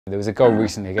There was a goal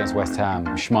recently against West Ham,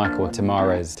 Schmeichel to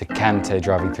Mahrez, to Kante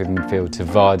driving through the midfield, to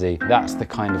Vardy. That's the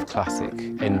kind of classic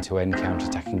end-to-end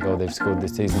counter-attacking goal they've scored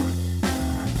this season.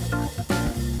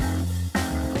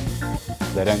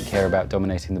 They don't care about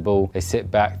dominating the ball. They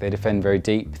sit back, they defend very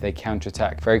deep, they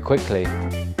counter-attack very quickly.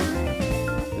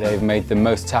 They've made the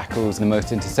most tackles and the most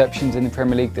interceptions in the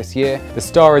Premier League this year. The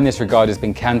star in this regard has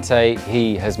been Kante.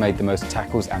 He has made the most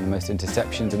tackles and the most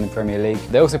interceptions in the Premier League.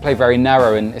 They also play very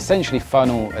narrow and essentially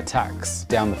funnel attacks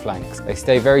down the flanks. They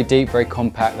stay very deep, very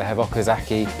compact. They have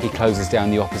Okazaki. He closes down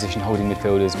the opposition holding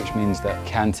midfielders, which means that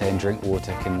Kante and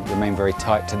Drinkwater can remain very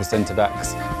tight to the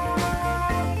centre-backs.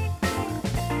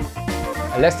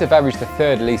 Leicester have averaged the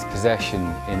third least possession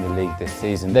in the league this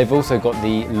season. They've also got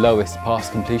the lowest pass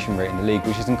completion rate in the league,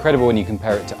 which is incredible when you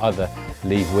compare it to other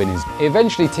league winners.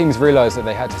 Eventually teams realised that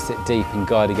they had to sit deep and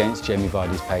guard against Jamie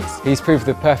Vardy's pace. He's proved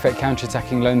the perfect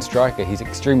counter-attacking lone striker. He's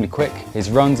extremely quick.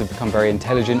 His runs have become very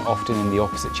intelligent, often in the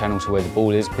opposite channel to where the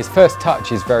ball is. His first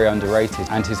touch is very underrated,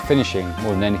 and his finishing,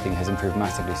 more than anything, has improved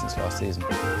massively since last season.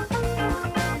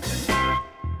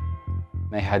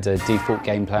 They had a default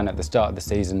game plan at the start of the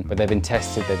season, but they've been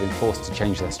tested, they've been forced to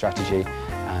change their strategy,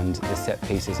 and the set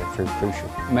pieces have proved crucial.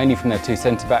 Mainly from their two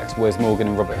centre-backs, Wes Morgan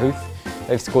and Robert Huth.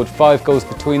 They've scored 5 goals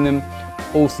between them,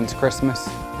 all since Christmas,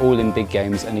 all in big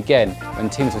games, and again, when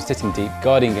teams were sitting deep,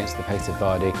 guarding against the pace of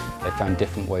Vardy, they found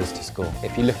different ways to score.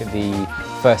 If you look at the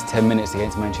first 10 minutes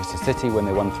against Manchester City when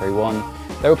they won 3-1,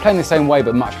 they were playing the same way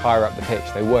but much higher up the pitch.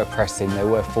 They were pressing, they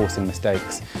were forcing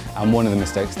mistakes, and one of the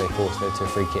mistakes they forced led to a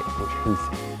free kick which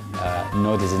Huth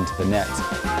nodded into the net.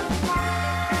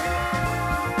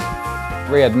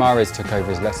 Riyad Mahrez took over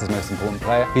as Leicester's most important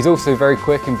player. He's also very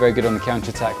quick and very good on the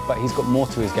counter-attack, but he's got more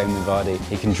to his game than Vardy.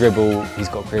 He can dribble, he's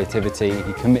got creativity,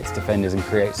 he commits defenders and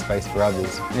creates space for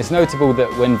others. And it's notable that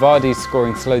when Vardy's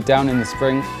scoring slowed down in the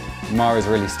spring,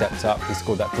 Mahrez really stepped up. He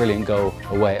scored that brilliant goal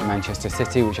away at Manchester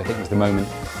City, which I think was the moment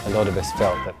a lot of us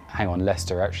felt that, hang on,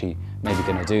 Leicester are actually maybe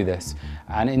going to do this.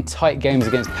 And in tight games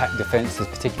against packed defences,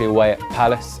 particularly away at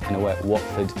Palace and away at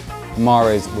Watford,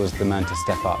 Mahrez was the man to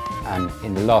step up, and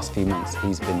in the last few months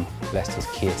he's been Leicester's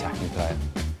key attacking player.